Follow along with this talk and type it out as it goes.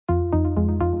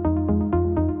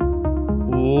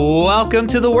Welcome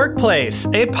to The Workplace,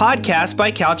 a podcast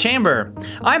by CalChamber.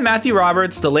 I'm Matthew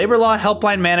Roberts, the Labor Law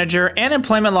Helpline Manager and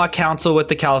Employment Law Counsel with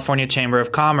the California Chamber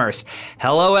of Commerce.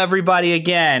 Hello, everybody,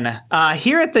 again.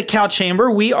 Here at the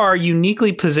CalChamber, we are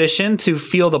uniquely positioned to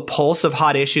feel the pulse of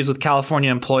hot issues with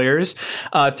California employers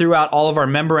throughout all of our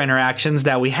member interactions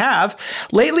that we have.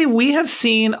 Lately, we have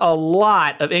seen a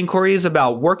lot of inquiries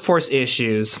about workforce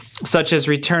issues, such as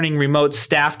returning remote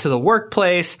staff to the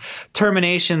workplace,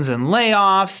 terminations and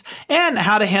layoffs, and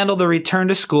how to handle the return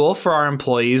to school for our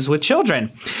employees with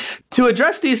children. To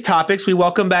address these topics, we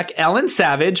welcome back Ellen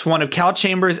Savage, one of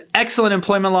CalChamber's excellent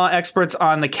employment law experts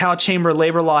on the CalChamber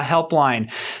Labor Law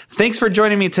Helpline. Thanks for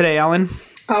joining me today, Ellen.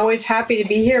 Always happy to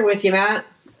be here with you, Matt.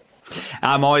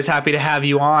 I'm always happy to have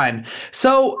you on.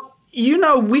 So,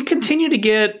 we continue to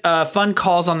get fun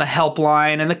calls on the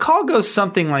helpline, and the call goes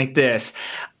something like this.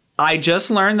 I just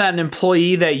learned that an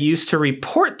employee that used to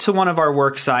report to one of our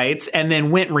work sites and then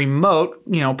went remote,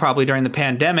 probably during the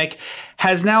pandemic,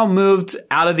 has now moved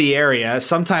out of the area,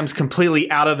 sometimes completely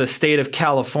out of the state of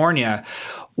California.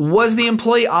 Was the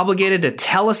employee obligated to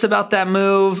tell us about that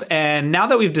move? And now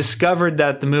that we've discovered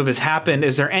that the move has happened,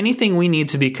 is there anything we need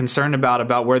to be concerned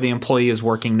about where the employee is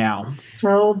working now?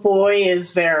 Oh boy,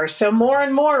 is there. So more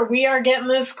and more, we are getting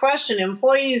this question.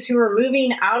 Employees who are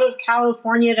moving out of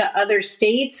California to other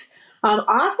states,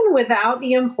 often without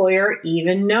the employer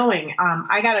even knowing.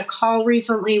 I got a call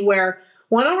recently where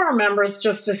one of our members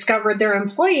just discovered their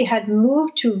employee had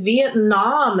moved to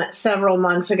Vietnam several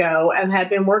months ago and had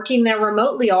been working there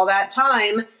remotely all that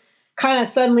time. Kind of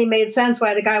suddenly made sense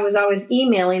why the guy was always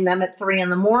emailing them at 3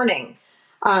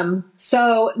 a.m.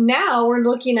 So now we're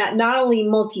looking at not only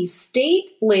multi-state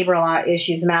labor law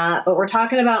issues, Matt, but we're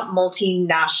talking about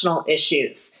multinational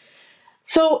issues.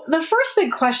 So the first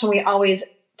big question we always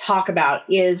talk about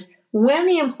is, when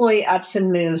the employee ups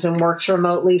and moves and works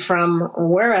remotely from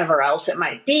wherever else it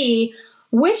might be,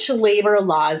 which labor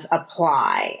laws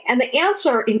apply? And the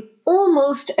answer in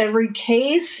almost every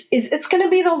case is it's going to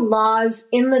be the laws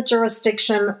in the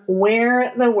jurisdiction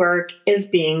where the work is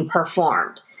being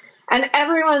performed. And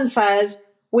everyone says,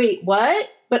 wait, what?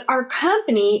 But our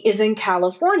company is in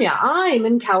California. I'm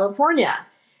in California.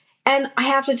 And I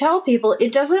have to tell people,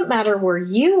 it doesn't matter where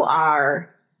you are.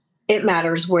 It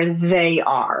matters where they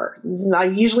are. I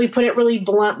usually put it really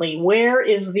bluntly. Where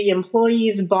is the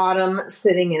employee's bottom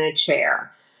sitting in a chair?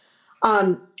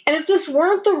 And if this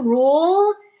weren't the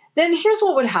rule, then here's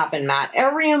what would happen, Matt.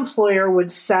 Every employer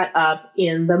would set up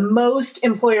in the most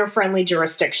employer-friendly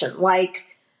jurisdiction. Like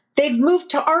they'd move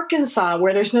to Arkansas,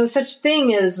 where there's no such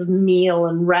thing as meal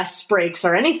and rest breaks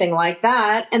or anything like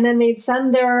that. And then they'd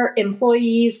send their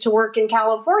employees to work in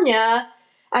California.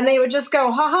 And they would just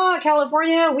go, ha,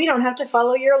 California, we don't have to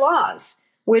follow your laws,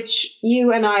 which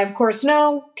you and I, of course,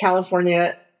 know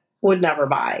California would never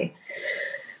buy.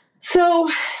 So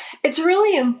it's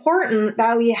really important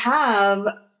that we have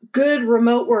good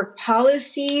remote work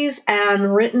policies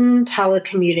and written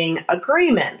telecommuting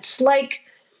agreements. Like,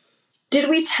 did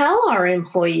we tell our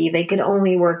employee they could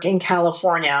only work in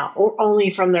California or only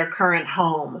from their current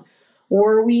home?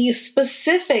 Were we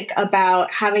specific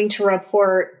about having to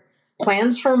report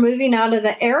plans for moving out of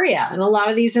the area? And a lot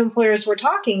of these employers we're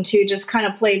talking to just kind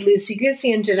of played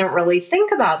loosey-goosey and didn't really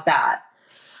think about that.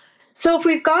 So if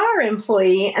we've got our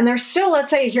employee and they're still,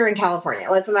 let's say, here in California,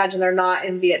 let's imagine they're not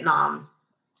in Vietnam.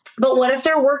 But what if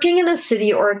they're working in a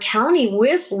city or a county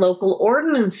with local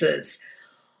ordinances?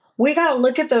 We got to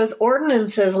look at those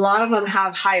ordinances. A lot of them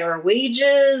have higher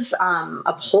wages.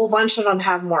 A whole bunch of them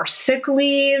have more sick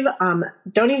leave.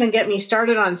 Don't even get me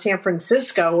started on San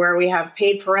Francisco, where we have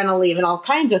paid parental leave and all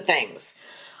kinds of things.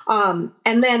 And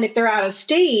then if they're out of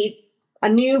state, a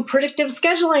new predictive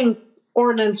scheduling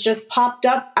ordinance just popped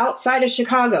up outside of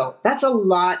Chicago. That's a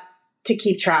lot to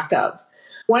keep track of.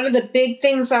 One of the big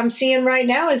things I'm seeing right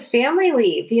now is family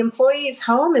leave. The employee's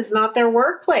home is not their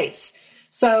workplace.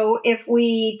 So if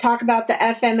we talk about the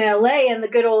FMLA and the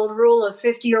good old rule of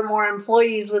 50 or more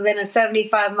employees within a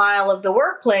 75 mile of the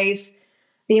workplace,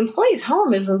 the employee's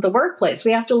home isn't the workplace.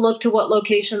 We have to look to what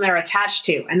location they're attached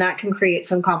to, and that can create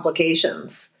some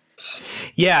complications.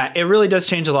 Yeah, it really does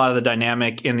change a lot of the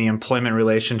dynamic in the employment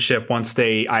relationship once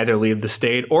they either leave the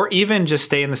state or even just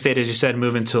stay in the state, as you said,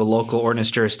 move into a local ordinance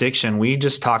jurisdiction. We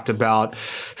just talked about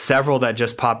several that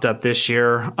just popped up this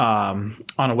year on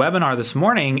a webinar this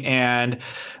morning, and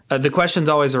the question's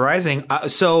always arising.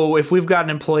 So if we've got an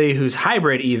employee who's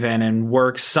hybrid even and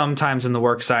works sometimes in the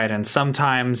work site and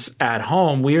sometimes at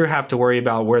home, we have to worry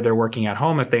about where they're working at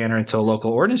home if they enter into a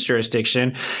local ordinance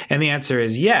jurisdiction. And the answer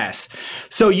is yes.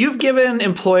 So you've given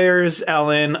employers,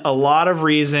 Ellen, a lot of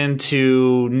reason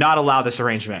to not allow this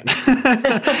arrangement.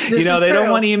 They don't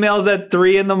want emails at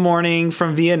 3 a.m.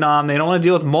 from Vietnam. They don't want to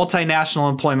deal with multinational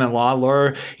employment law.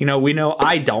 Laura, we know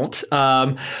I don't.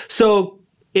 So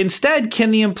instead,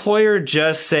 can the employer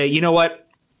just say, you know what,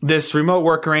 this remote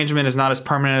work arrangement is not as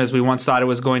permanent as we once thought it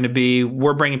was going to be.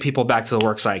 We're bringing people back to the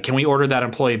work site. Can we order that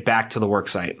employee back to the work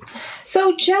site?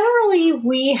 So generally,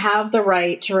 we have the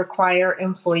right to require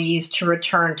employees to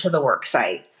return to the work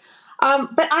site.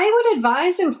 But I would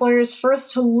advise employers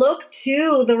first to look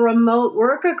to the remote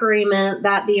work agreement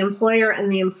that the employer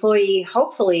and the employee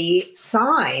hopefully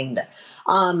signed.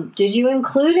 Did you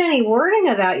include any wording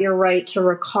about your right to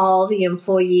recall the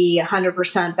employee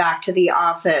 100% back to the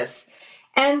office?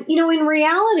 And, in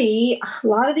reality, a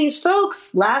lot of these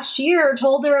folks last year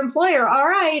told their employer, all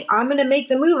right, I'm going to make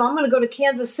the move. I'm going to go to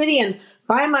Kansas City and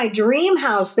buy my dream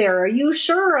house there. Are you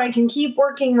sure I can keep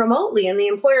working remotely? And the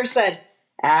employer said,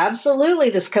 absolutely.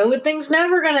 This COVID thing's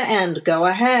never going to end. Go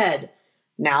ahead.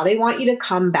 Now they want you to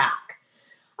come back.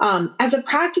 As a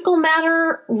practical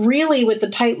matter, really with the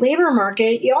tight labor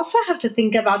market, you also have to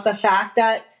think about the fact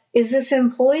that, is this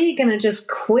employee going to just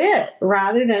quit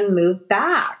rather than move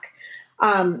back?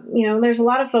 There's a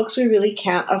lot of folks we really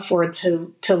can't afford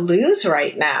to lose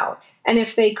right now. And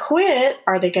if they quit,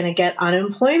 are they going to get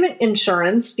unemployment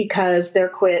insurance because their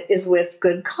quit is with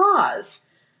good cause?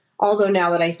 Although now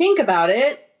that I think about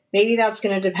it, maybe that's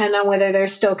going to depend on whether they're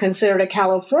still considered a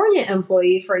California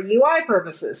employee for UI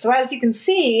purposes. So as you can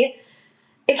see,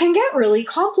 it can get really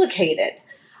complicated.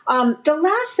 The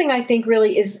last thing I think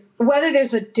really is whether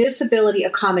there's a disability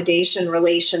accommodation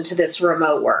relation to this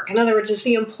remote work. In other words, is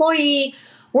the employee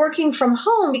working from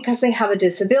home because they have a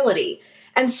disability?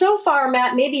 And so far,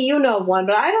 Matt, maybe you know of one,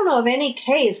 but I don't know of any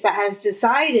case that has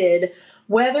decided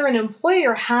whether an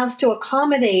employer has to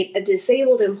accommodate a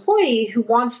disabled employee who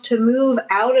wants to move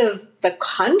out of the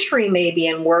country maybe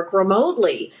and work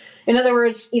remotely. In other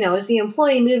words, is the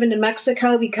employee moving to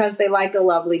Mexico because they like the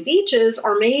lovely beaches,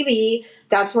 or maybe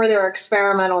that's where there are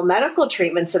experimental medical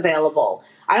treatments available?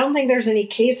 I don't think there's any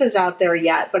cases out there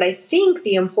yet, but I think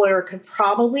the employer could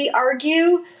probably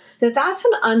argue that that's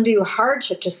an undue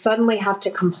hardship to suddenly have to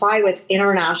comply with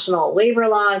international labor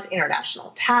laws,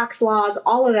 international tax laws,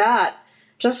 all of that,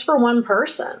 just for one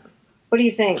person. What do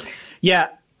you think? Yeah,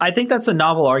 I think that's a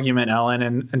novel argument, Ellen,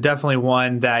 and definitely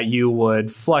one that you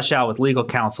would flush out with legal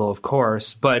counsel, of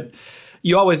course. But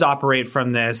you always operate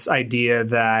from this idea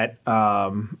that,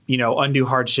 undue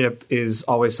hardship is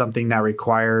always something that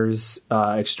requires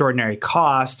extraordinary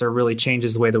cost or really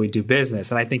changes the way that we do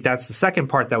business. And I think that's the second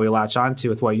part that we latch onto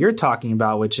with what you're talking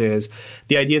about, which is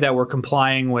the idea that we're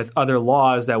complying with other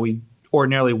laws that we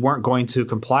ordinarily weren't going to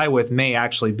comply with may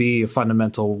actually be a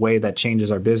fundamental way that changes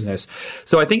our business.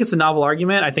 So I think it's a novel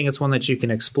argument. I think it's one that you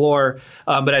can explore.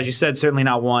 But as you said, certainly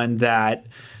not one that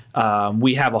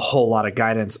we have a whole lot of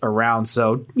guidance around.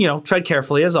 So, tread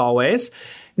carefully as always.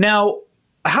 Now,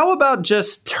 how about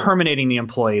just terminating the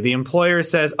employee? The employer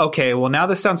says, okay, well, now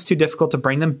this sounds too difficult to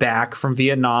bring them back from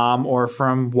Vietnam or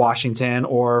from Washington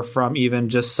or from even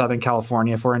just Southern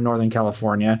California if we're in Northern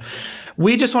California.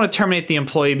 We just want to terminate the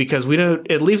employee because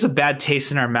it leaves a bad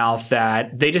taste in our mouth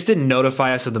that they just didn't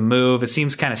notify us of the move. It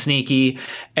seems kind of sneaky,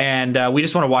 and we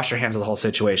just want to wash our hands of the whole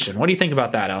situation. What do you think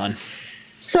about that, Ellen?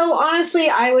 So honestly,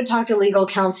 I would talk to legal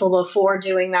counsel before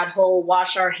doing that whole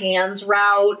wash our hands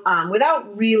route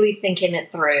without really thinking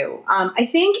it through. I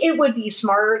think it would be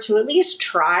smarter to at least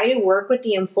try to work with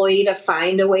the employee to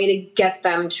find a way to get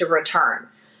them to return.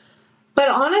 But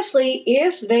honestly,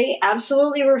 if they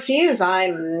absolutely refuse,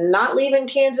 I'm not leaving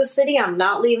Kansas City, I'm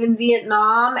not leaving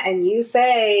Vietnam, and you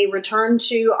say return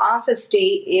to office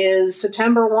date is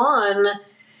September 1,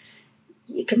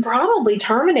 you can probably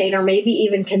terminate or maybe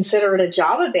even consider it a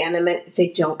job abandonment if they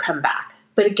don't come back.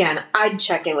 But again, I'd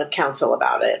check in with counsel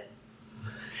about it.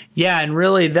 Yeah, and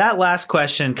really that last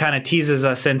question kind of teases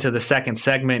us into the second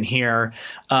segment here,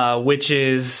 which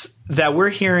is that we're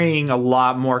hearing a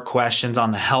lot more questions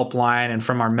on the helpline and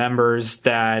from our members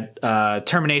that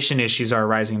termination issues are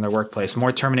arising in their workplace.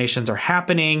 More terminations are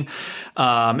happening,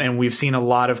 and we've seen a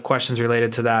lot of questions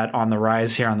related to that on the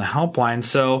rise here on the helpline.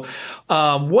 So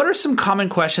what are some common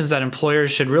questions that employers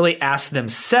should really ask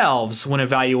themselves when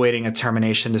evaluating a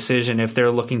termination decision if they're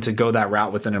looking to go that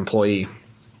route with an employee?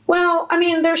 Well,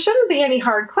 there shouldn't be any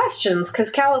hard questions because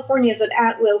California is an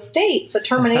at-will state, so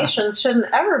terminations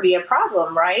shouldn't ever be a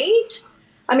problem, right?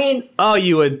 I mean, oh,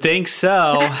 you would think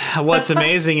so. What's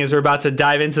amazing is we're about to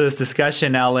dive into this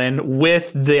discussion, Ellen, with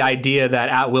the idea that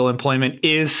at-will employment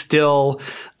is still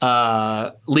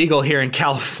legal here in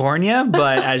California.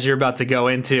 But as you're about to go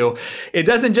into, it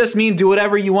doesn't just mean do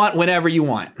whatever you want whenever you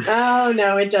want. Oh,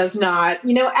 no, it does not.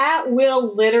 At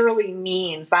will literally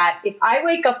means that if I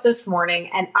wake up this morning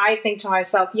and I think to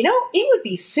myself, it would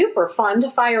be super fun to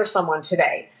fire someone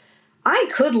today. I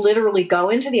could literally go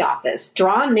into the office,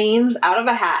 draw names out of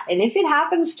a hat, and if it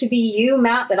happens to be you,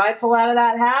 Matt, that I pull out of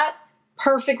that hat,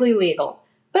 perfectly legal.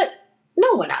 But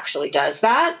no one actually does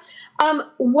that.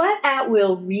 What at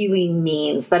will really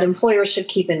means that employers should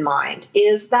keep in mind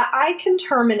is that I can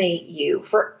terminate you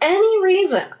for any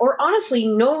reason, or honestly,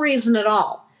 no reason at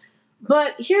all.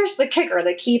 But here's the kicker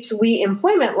that keeps we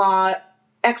employment law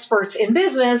experts in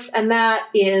business, and that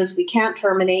is we can't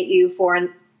terminate you for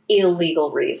an illegal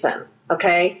reason.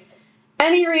 Okay?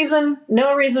 Any reason,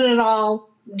 no reason at all,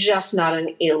 just not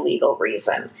an illegal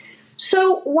reason.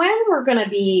 So when we're going to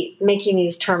be making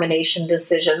these termination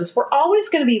decisions, we're always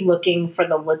going to be looking for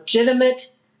the legitimate,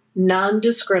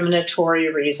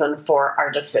 non-discriminatory reason for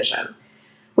our decision.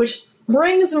 Which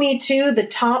brings me to the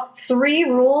top 3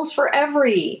 rules for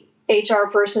every HR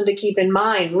person to keep in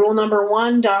mind. Rule number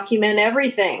 1, document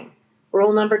everything.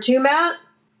 Rule number 2, Matt?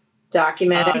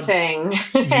 Document everything.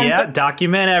 Yeah,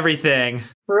 document everything.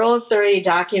 Rule 3,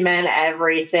 document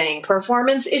everything.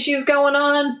 Performance issues going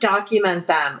on, document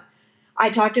them.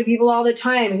 I talk to people all the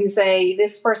time who say,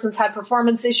 this person's had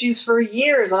performance issues for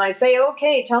years. And I say,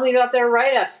 okay, tell me about their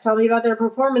write-ups. Tell me about their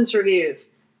performance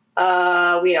reviews. We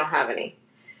don't have any.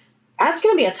 That's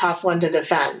going to be a tough one to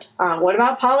defend. What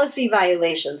about policy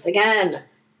violations? Again,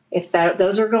 if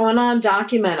those are going on,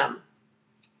 document them.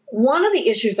 One of the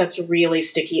issues that's really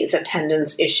sticky is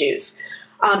attendance issues.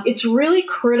 It's really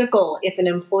critical if an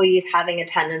employee is having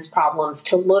attendance problems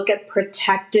to look at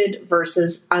protected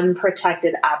versus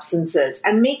unprotected absences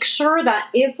and make sure that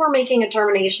if we're making a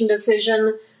termination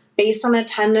decision based on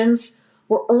attendance,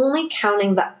 we're only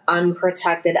counting the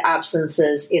unprotected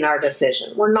absences in our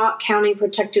decision. We're not counting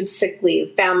protected sick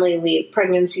leave, family leave,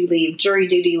 pregnancy leave, jury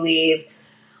duty leave,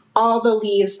 all the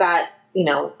leaves that,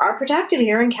 are protected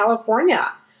here in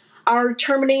California. Our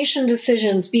termination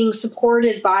decisions being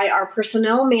supported by our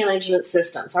personnel management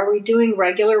systems. Are we doing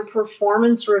regular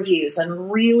performance reviews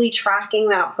and really tracking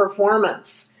that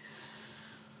performance?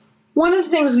 One of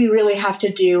the things we really have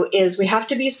to do is we have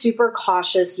to be super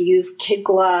cautious, use kid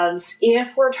gloves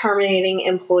if we're terminating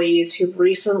employees who've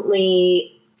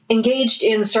recently engaged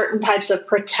in certain types of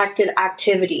protected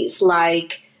activities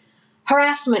like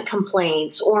harassment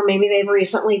complaints, or maybe they've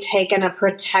recently taken a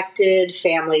protected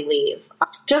family leave.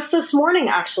 Just this morning,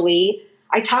 actually,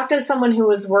 I talked to someone who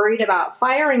was worried about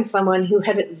firing someone who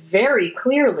had very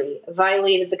clearly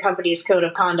violated the company's code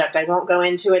of conduct. I won't go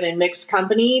into it in mixed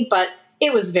company, but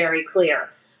it was very clear.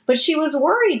 But she was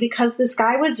worried because this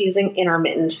guy was using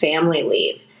intermittent family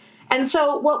leave. And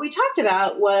so what we talked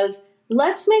about was,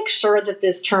 let's make sure that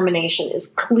this termination is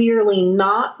clearly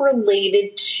not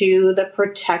related to the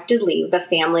protected leave, the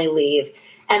family leave,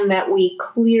 and that we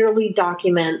clearly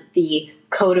document the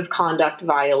code of conduct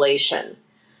violation.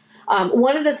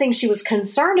 One of the things she was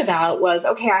concerned about was,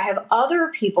 okay, I have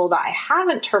other people that I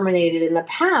haven't terminated in the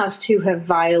past who have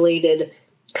violated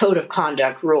code of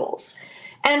conduct rules.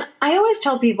 And I always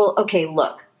tell people, okay,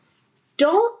 look,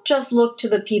 don't just look to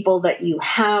the people that you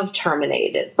have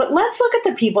terminated, but let's look at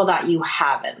the people that you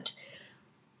haven't.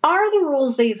 Are the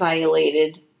rules they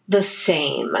violated the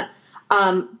same?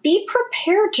 Be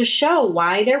prepared to show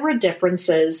why there were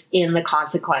differences in the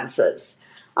consequences.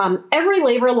 Every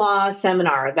labor law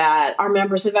seminar that our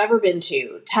members have ever been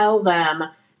to, tell them,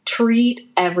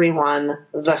 treat everyone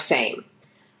the same.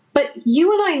 But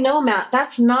you and I know, Matt,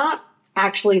 that's not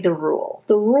actually the rule.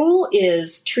 The rule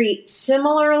is treat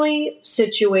similarly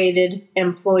situated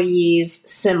employees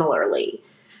similarly.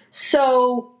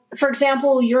 So, for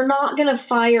example, you're not going to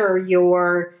fire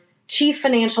your chief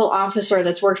financial officer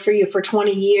that's worked for you for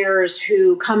 20 years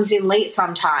who comes in late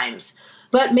sometimes.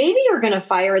 But maybe you're going to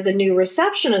fire the new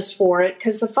receptionist for it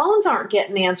because the phones aren't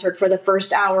getting answered for the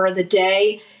first hour of the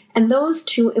day. And those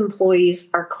two employees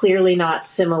are clearly not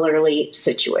similarly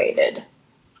situated.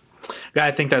 Yeah,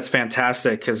 I think that's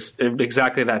fantastic because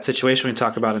exactly that situation we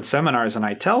talk about in seminars. And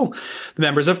I tell the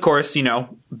members, of course,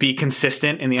 be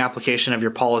consistent in the application of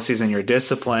your policies and your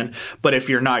discipline. But if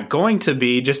you're not going to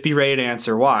be, just be ready to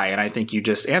answer why. And I think you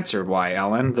just answered why,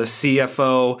 Ellen. The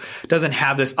CFO doesn't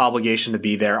have this obligation to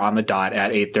be there on the dot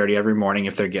at 8:30 every morning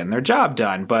if they're getting their job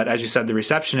done. But as you said, the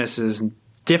receptionist is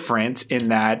different in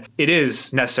that it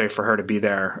is necessary for her to be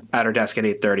there at her desk at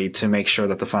 8:30 to make sure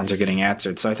that the phones are getting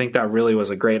answered. So I think that really was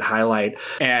a great highlight,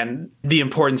 and the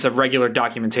importance of regular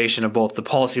documentation of both the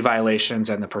policy violations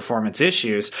and the performance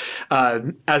issues.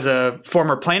 As a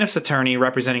former plaintiff's attorney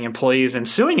representing employees and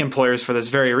suing employers for this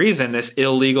very reason, this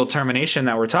illegal termination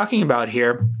that we're talking about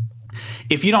here,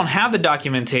 if you don't have the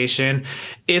documentation,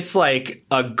 it's like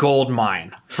a gold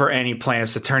mine for any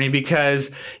plaintiff's attorney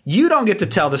because you don't get to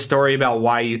tell the story about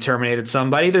why you terminated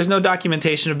somebody. There's no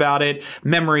documentation about it.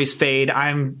 Memories fade.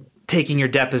 I'm taking your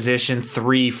deposition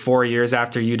 3-4 years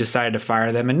after you decided to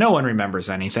fire them, and no one remembers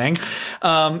anything.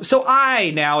 So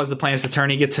I now, as the plaintiff's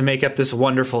attorney, get to make up this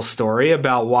wonderful story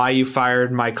about why you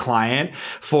fired my client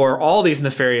for all these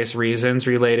nefarious reasons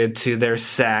related to their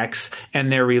sex and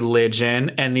their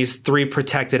religion and these 3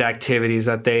 protected activities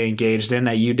that they engaged in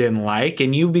that you didn't like.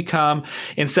 And you become,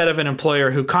 instead of an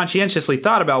employer who conscientiously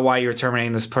thought about why you were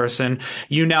terminating this person,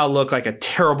 you now look like a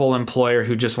terrible employer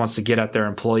who just wants to get at their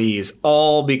employees,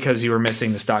 all because you were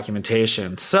missing this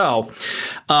documentation. So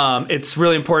it's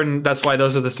really important. That's why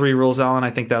those are the 3 rules, Ellen.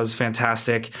 I think that was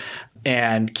fantastic.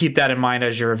 And keep that in mind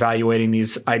as you're evaluating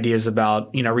these ideas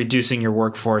about, reducing your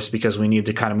workforce, because we need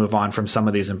to kind of move on from some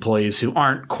of these employees who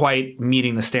aren't quite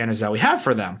meeting the standards that we have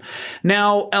for them.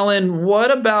 Now, Ellen, what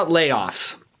about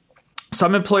layoffs?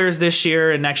 Some employers this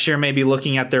year and next year may be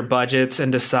looking at their budgets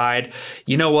and decide,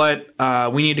 you know what,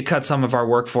 we need to cut some of our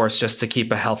workforce just to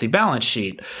keep a healthy balance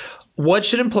sheet. What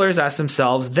should employers ask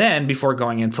themselves then before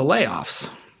going into layoffs?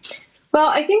 Well,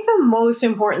 I think the most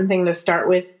important thing to start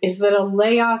with is that a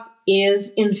layoff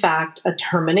is, in fact, a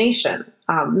termination.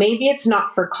 Maybe it's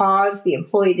not for cause, the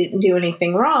employee didn't do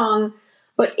anything wrong,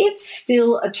 but it's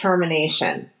still a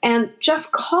termination. And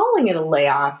just calling it a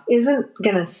layoff isn't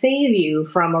going to save you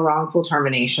from a wrongful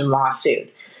termination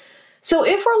lawsuit. So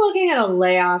if we're looking at a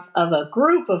layoff of a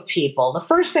group of people, the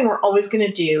first thing we're always going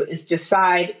to do is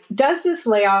decide, does this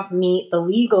layoff meet the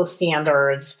legal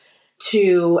standards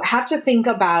to have to think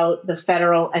about the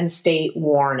federal and state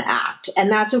WARN Act?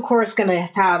 And that's, of course, going to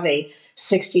have a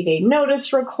 60-day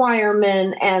notice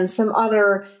requirement and some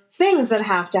other things that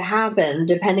have to happen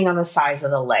depending on the size of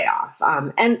the layoff.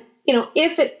 And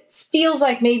if it feels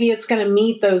like maybe it's going to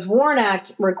meet those WARN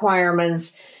Act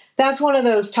requirements, that's one of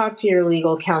those talk to your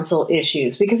legal counsel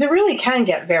issues, because it really can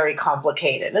get very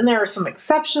complicated. And there are some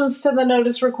exceptions to the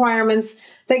notice requirements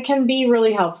that can be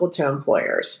really helpful to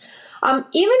employers. Even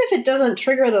if it doesn't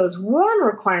trigger those WARN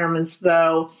requirements,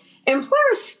 though,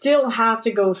 employers still have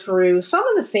to go through some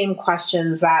of the same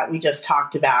questions that we just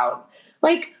talked about.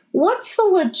 Like, what's the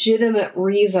legitimate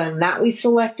reason that we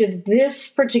selected this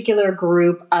particular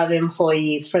group of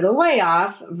employees for the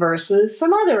layoff versus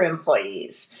some other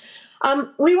employees?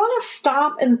 We want to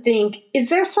stop and think, is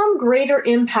there some greater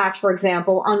impact, for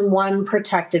example, on one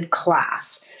protected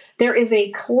class? There is a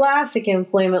classic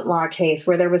employment law case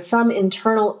where there was some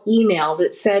internal email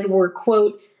that said we're,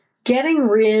 quote, getting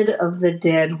rid of the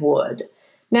dead wood.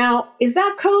 Now, is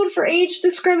that code for age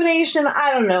discrimination?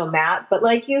 I don't know, Matt, but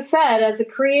like you said, as a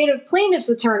creative plaintiff's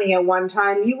attorney at one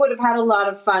time, you would have had a lot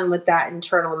of fun with that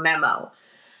internal memo.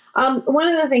 One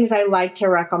of the things I like to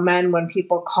recommend when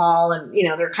people call and,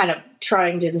 they're kind of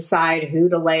trying to decide who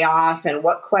to lay off and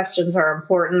what questions are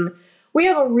important, we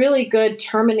have a really good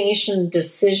termination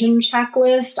decision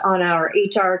checklist on our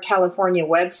HR California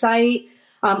website.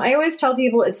 I always tell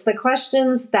people it's the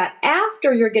questions that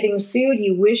after you're getting sued,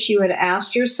 you wish you had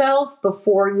asked yourself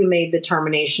before you made the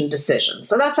termination decision.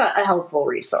 So that's a helpful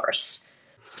resource.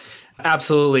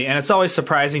 Absolutely. And it's always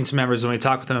surprising to members when we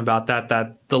talk with them about that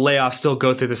the layoffs still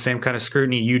go through the same kind of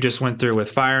scrutiny you just went through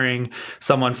with firing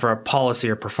someone for a policy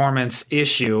or performance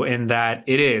issue, in that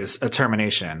it is a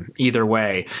termination either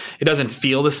way. It doesn't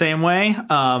feel the same way,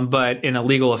 but in a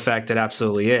legal effect, it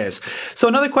absolutely is. So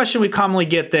another question we commonly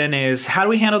get then is, how do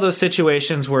we handle those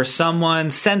situations where someone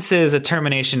senses a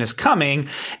termination is coming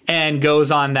and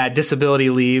goes on that disability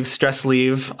leave, stress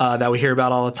leave that we hear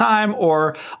about all the time,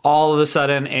 or all of a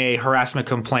sudden a harassment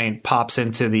complaint pops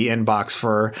into the inbox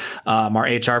for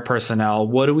our HR personnel?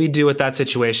 What do we do with that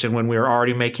situation when we're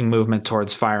already making movement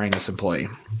towards firing this employee?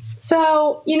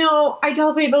 So, I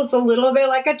tell people it's a little bit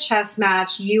like a chess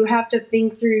match. You have to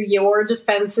think through your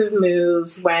defensive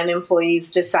moves when employees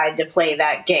decide to play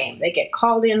that game. They get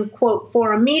called in, quote,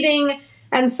 for a meeting,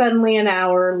 and suddenly an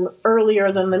hour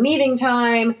earlier than the meeting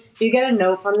time, you get a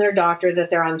note from their doctor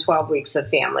that they're on 12 weeks of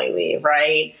family leave,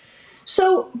 right?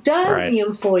 So does the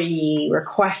employee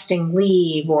requesting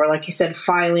leave, or like you said,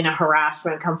 filing a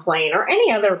harassment complaint or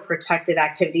any other protected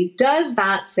activity, does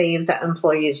that save the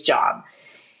employee's job?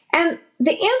 And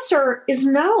the answer is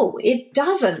no, it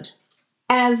doesn't.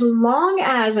 as long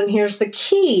as, and here's the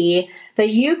key,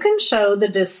 that you can show the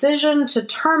decision to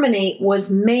terminate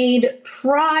was made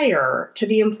prior to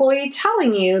the employee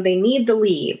telling you they need the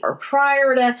leave or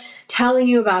prior to telling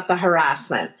you about the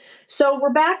harassment. So we're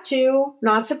back to,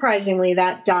 not surprisingly,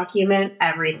 that document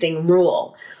everything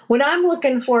rule. What I'm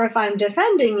looking for if I'm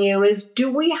defending you is, do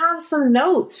we have some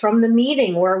notes from the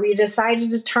meeting where we decided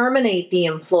to terminate the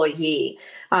employee?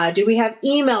 Do we have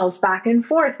emails back and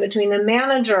forth between the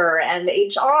manager and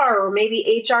HR, or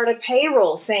maybe HR to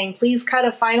payroll saying, please cut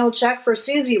a final check for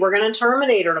Susie, we're going to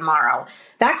terminate her tomorrow?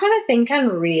 That kind of thing can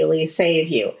really save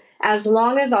you, as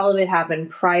long as all of it happened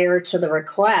prior to the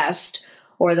request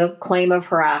or the claim of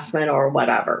harassment or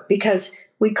whatever. Because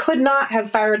we could not have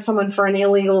fired someone for an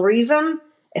illegal reason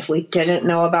if we didn't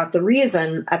know about the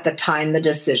reason at the time the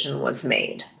decision was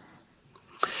made.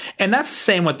 And that's the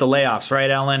same with the layoffs,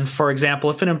 right, Ellen? For example,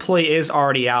 if an employee is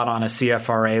already out on a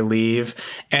CFRA leave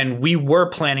and we were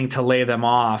planning to lay them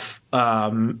off,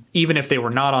 even if they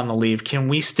were not on the leave, can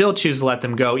we still choose to let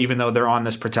them go even though they're on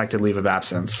this protected leave of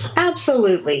absence?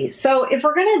 Absolutely. So if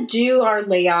we're going to do our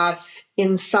layoffs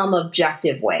in some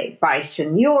objective way, by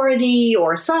seniority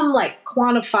or some like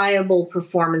quantifiable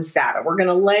performance data, we're going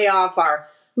to lay off our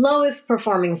lowest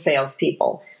performing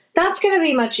salespeople. That's going to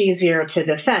be much easier to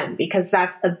defend because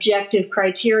that's objective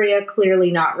criteria clearly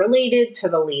not related to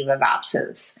the leave of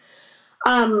absence.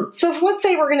 So if, let's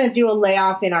say we're going to do a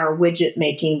layoff in our widget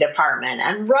making department,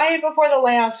 and right before the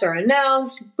layoffs are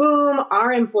announced, boom,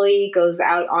 our employee goes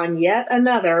out on yet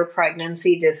another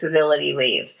pregnancy disability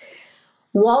leave.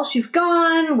 While she's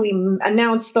gone, we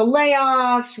announce the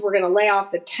layoffs. We're going to lay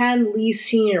off the 10 least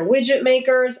senior widget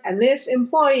makers, and this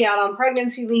employee out on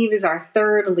pregnancy leave is our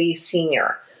third least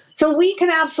senior. So we can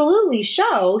absolutely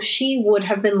show she would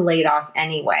have been laid off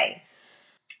anyway.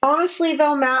 Honestly,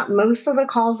 though, Matt, most of the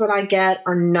calls that I get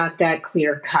are not that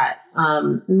clear cut.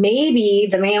 Maybe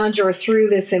the manager threw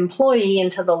this employee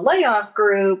into the layoff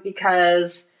group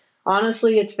because,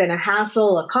 honestly, it's been a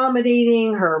hassle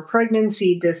accommodating her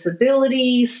pregnancy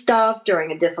disability stuff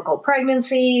during a difficult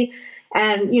pregnancy.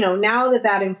 And, now that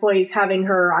that employee's having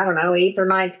her, 8th or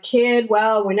 9th kid,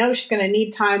 well, we know she's going to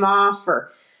need time off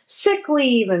for sick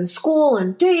leave and school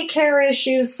and daycare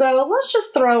issues. So let's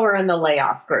just throw her in the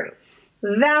layoff group.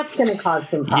 That's going to cause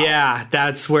some problems. Yeah,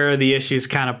 that's where the issues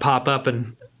kind of pop up.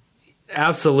 And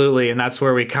absolutely. And that's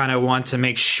where we kind of want to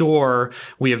make sure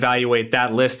we evaluate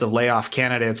that list of layoff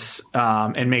candidates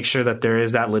and make sure that there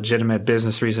is that legitimate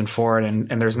business reason for it.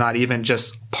 And there's not even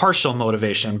just partial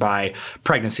motivation by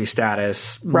pregnancy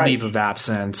status, right, leave of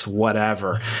absence,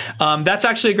 whatever. That's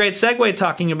actually a great segue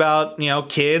talking about,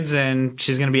 kids, and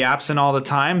she's going to be absent all the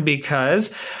time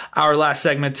because our last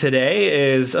segment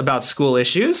today is about school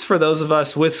issues. For those of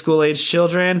us with school-age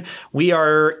children, we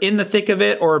are in the thick of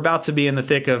it or about to be in the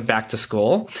thick of back to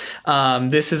school.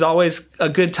 This is always a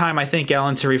good time, I think,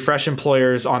 Ellen, to refresh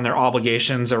employers on their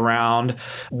obligations around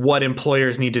what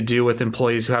employers need to do with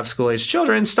employees who have school-age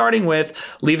children, starting with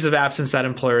leaves of absence that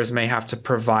employers may have to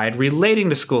provide relating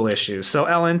to school issues. So,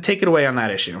 Ellen, take it away on that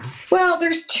issue. Well,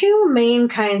 there's two main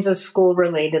kinds of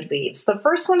school-related leaves. The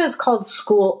first one is called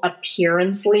school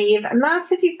appearance leave, and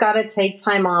that's if you've got to take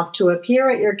time off to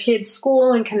appear at your kid's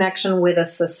school in connection with a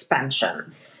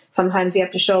suspension. Sometimes you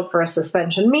have to show up for a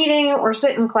suspension meeting or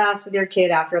sit in class with your kid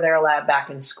after they're allowed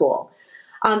back in school.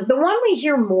 The one we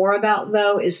hear more about,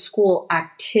 though, is school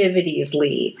activities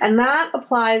leave, and that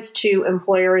applies to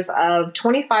employers of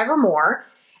 25 or more,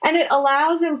 and it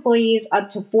allows employees up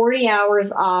to 40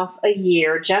 hours off a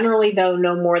year, generally, though,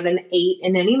 no more than 8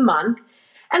 in any month.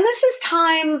 And this is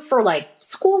time for like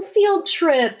school field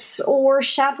trips or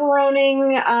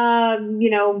chaperoning,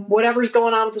 whatever's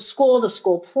going on with the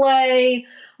school play,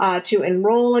 to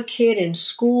enroll a kid in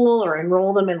school or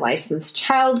enroll them in licensed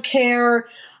childcare.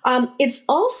 It's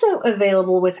also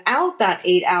available without that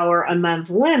 8-hour a month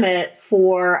limit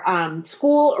for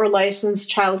school or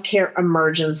licensed childcare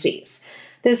emergencies.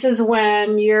 This is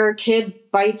when your kid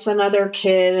bites another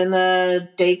kid and the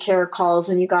daycare calls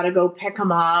and you got to go pick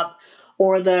them up,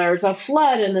 or there's a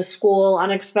flood and the school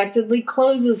unexpectedly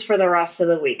closes for the rest of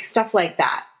the week, stuff like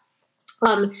that.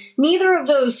 Neither of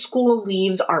those school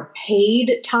leaves are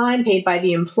paid time, paid by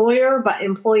the employer, but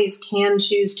employees can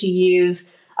choose to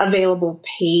use available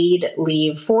paid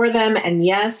leave for them. And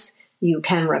yes, you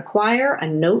can require a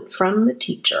note from the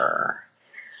teacher.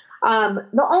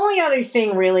 The only other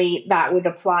thing really that would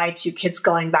apply to kids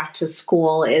going back to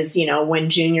school is, when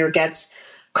junior gets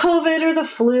COVID or the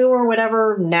flu or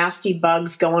whatever nasty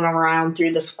bugs going around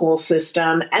through the school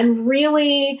system. And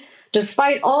really,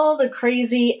 despite all the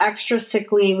crazy extra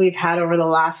sick leave we've had over the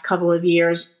last couple of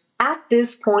years, at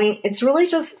this point, it's really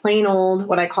just plain old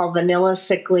what I call vanilla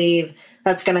sick leave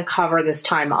that's going to cover this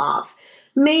time off.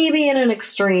 Maybe in an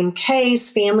extreme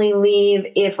case, family leave,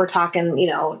 if we're talking,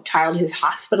 child who's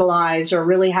hospitalized or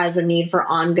really has a need for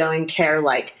ongoing care,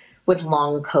 like with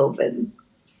long COVID.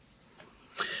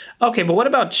 Okay, but what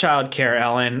about childcare,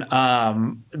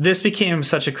 Ellen? This became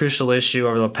such a crucial issue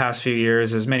over the past few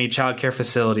years as many childcare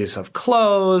facilities have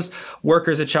closed.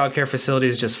 Workers at childcare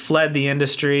facilities just fled the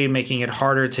industry, making it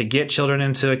harder to get children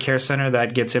into a care center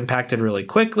that gets impacted really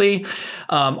quickly.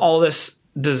 All this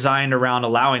designed around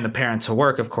allowing the parent to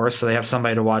work, of course, so they have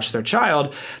somebody to watch their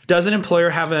child. Does an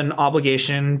employer have an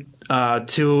obligation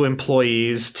to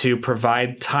employees to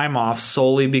provide time off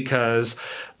solely because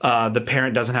the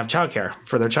parent doesn't have childcare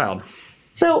for their child?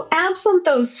 So absent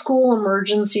those school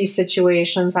emergency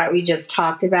situations that we just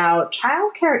talked about,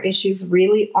 childcare issues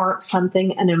really aren't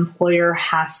something an employer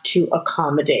has to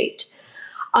accommodate.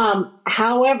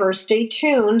 However, stay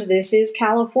tuned. This is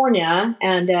California,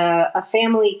 and a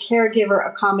family caregiver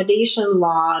accommodation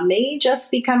law may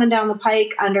just be coming down the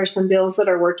pike under some bills that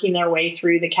are working their way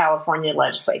through the California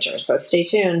legislature. So stay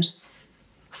tuned.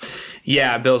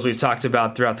 Yeah, bills we've talked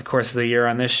about throughout the course of the year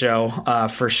on this show,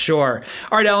 for sure.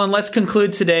 All right, Ellen, let's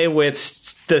conclude today with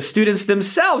the students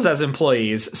themselves as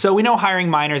employees. So we know hiring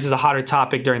minors is a hotter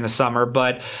topic during the summer,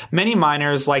 but many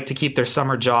minors like to keep their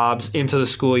summer jobs into the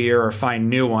school year or find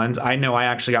new ones. I know I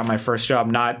actually got my first job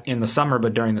not in the summer,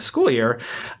 but during the school year.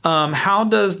 How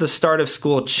does the start of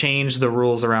school change the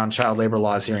rules around child labor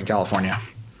laws here in California?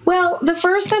 Well, the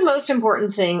first and most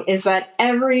important thing is that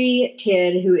every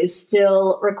kid who is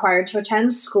still required to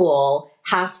attend school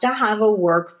has to have a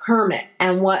work permit.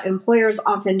 And what employers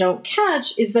often don't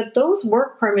catch is that those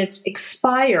work permits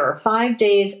expire 5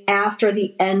 days after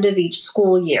the end of each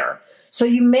school year. So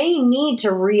you may need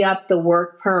to re-up the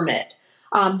work permit.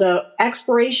 The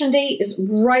expiration date is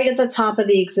right at the top of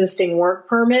the existing work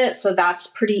permit, so that's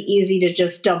pretty easy to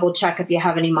just double check if you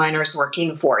have any minors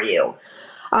working for you.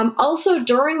 Also,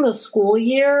 during the school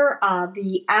year,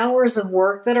 the hours of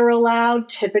work that are allowed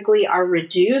typically are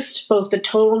reduced, both the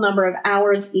total number of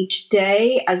hours each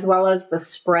day as well as the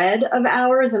spread of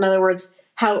hours. In other words,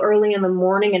 how early in the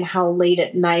morning and how late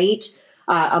at night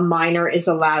a minor is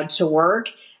allowed to work.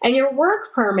 And your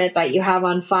work permit that you have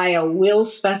on file will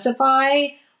specify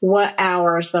what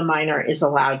hours the minor is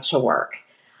allowed to work.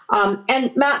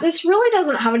 And Matt, this really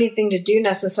doesn't have anything to do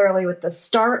necessarily with the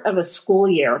start of a school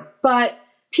year, but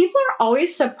people are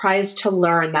always surprised to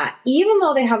learn that even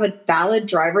though they have a valid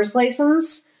driver's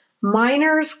license,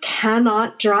 minors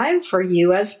cannot drive for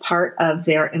you as part of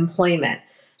their employment.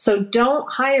 So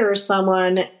don't hire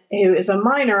someone who is a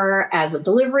minor as a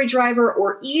delivery driver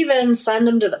or even send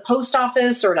them to the post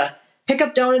office or to pick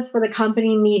up donuts for the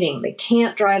company meeting. They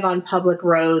can't drive on public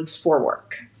roads for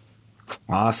work.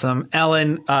 Awesome.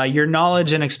 Ellen, your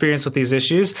knowledge and experience with these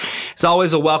issues is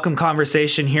always a welcome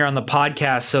conversation here on the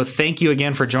podcast. So thank you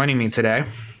again for joining me today.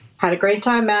 Had a great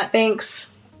time, Matt. Thanks.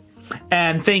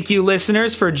 And thank you,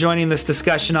 listeners, for joining this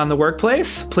discussion on the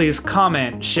workplace. Please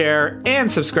comment, share, and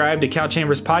subscribe to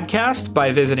CalChamber's podcast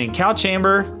by visiting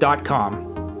calchamber.com.